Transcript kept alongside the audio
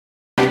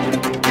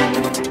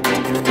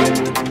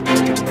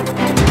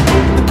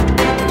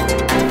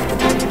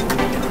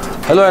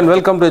Hello and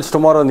welcome to It's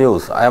Tomorrow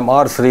News. I am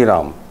R.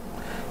 Sriram.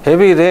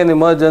 Heavy rain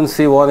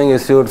emergency warning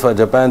issued for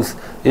Japan's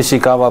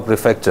Ishikawa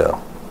Prefecture.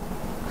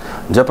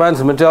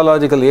 Japan's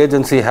meteorological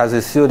agency has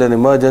issued an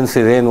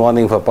emergency rain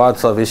warning for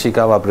parts of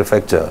Ishikawa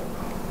Prefecture.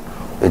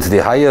 It's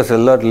the highest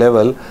alert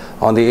level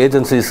on the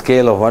agency's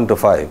scale of 1 to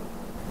 5.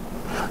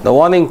 The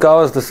warning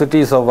covers the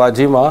cities of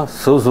Wajima,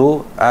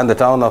 Suzu and the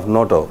town of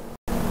Noto.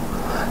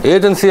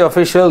 Agency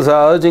officials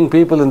are urging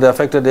people in the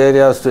affected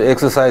areas to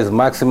exercise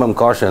maximum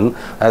caution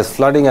as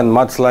flooding and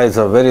mudslides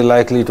are very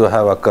likely to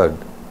have occurred.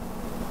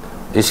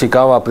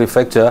 Ishikawa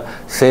Prefecture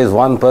says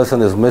one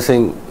person is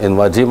missing in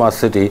Wajima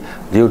city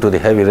due to the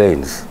heavy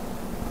rains.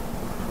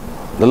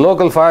 The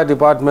local fire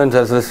department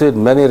has received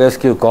many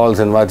rescue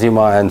calls in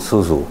Wajima and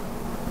Suzu.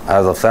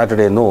 As of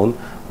Saturday noon,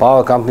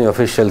 power company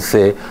officials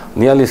say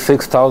nearly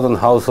 6,000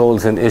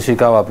 households in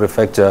Ishikawa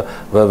Prefecture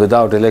were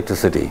without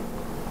electricity.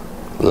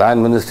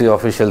 Land Ministry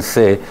officials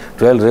say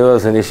 12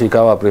 rivers in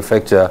Ishikawa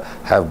Prefecture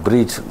have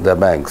breached their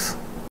banks.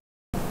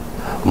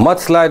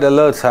 Mudslide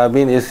alerts have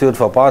been issued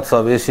for parts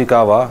of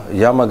Ishikawa,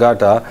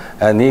 Yamagata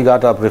and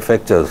Niigata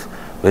prefectures,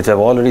 which have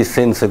already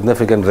seen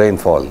significant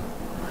rainfall.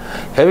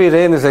 Heavy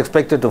rain is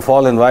expected to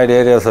fall in wide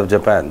areas of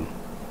Japan.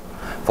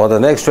 For the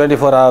next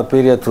 24-hour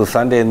period through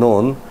Sunday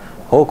noon,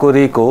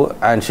 Hokuriku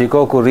and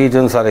Shikoku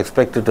regions are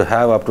expected to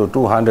have up to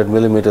 200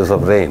 millimeters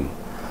of rain.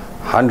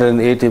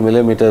 180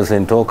 millimeters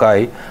in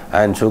Tokai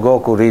and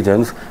Chugoku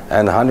regions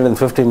and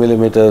 150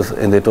 millimeters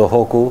in the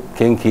Tohoku,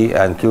 Kinki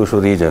and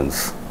Kyushu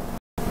regions.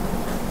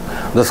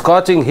 The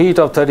scorching heat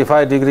of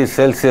 35 degrees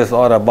Celsius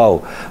or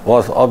above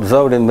was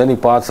observed in many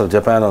parts of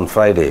Japan on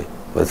Friday,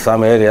 with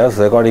some areas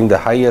recording the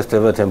highest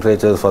ever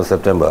temperatures for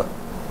September.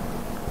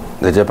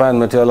 The Japan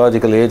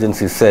Meteorological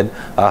Agency said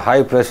a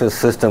high-pressure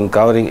system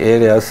covering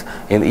areas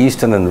in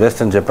eastern and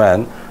western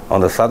Japan on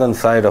the southern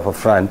side of a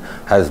front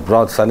has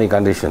brought sunny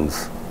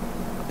conditions.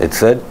 It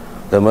said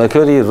the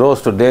mercury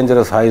rose to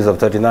dangerous highs of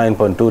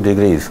 39.2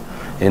 degrees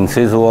in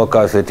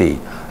Shizuoka City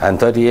and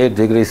 38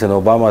 degrees in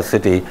Obama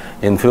City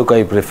in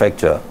Fukai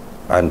Prefecture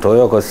and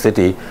Toyoko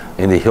City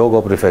in the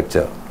Hyogo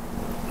Prefecture.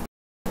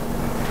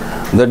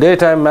 The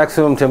daytime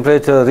maximum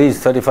temperature reached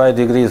 35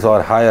 degrees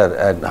or higher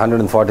at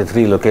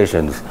 143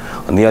 locations,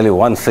 nearly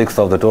 1/6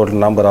 of the total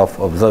number of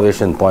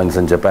observation points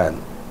in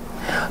Japan.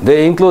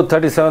 They include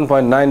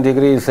 37.9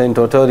 degrees in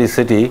Tottori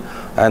City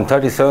and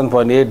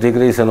 37.8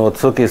 degrees in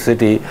Otsuki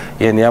City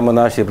in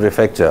Yamanashi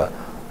Prefecture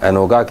and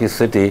Ogaki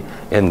City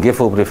in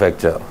Gifu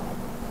Prefecture.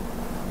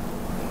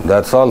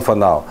 That's all for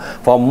now.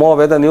 For more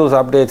weather news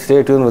updates,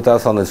 stay tuned with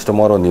us on It's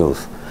Tomorrow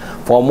News.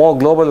 For more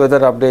global weather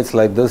updates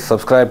like this,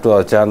 subscribe to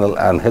our channel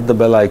and hit the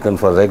bell icon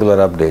for regular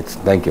updates.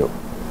 Thank you.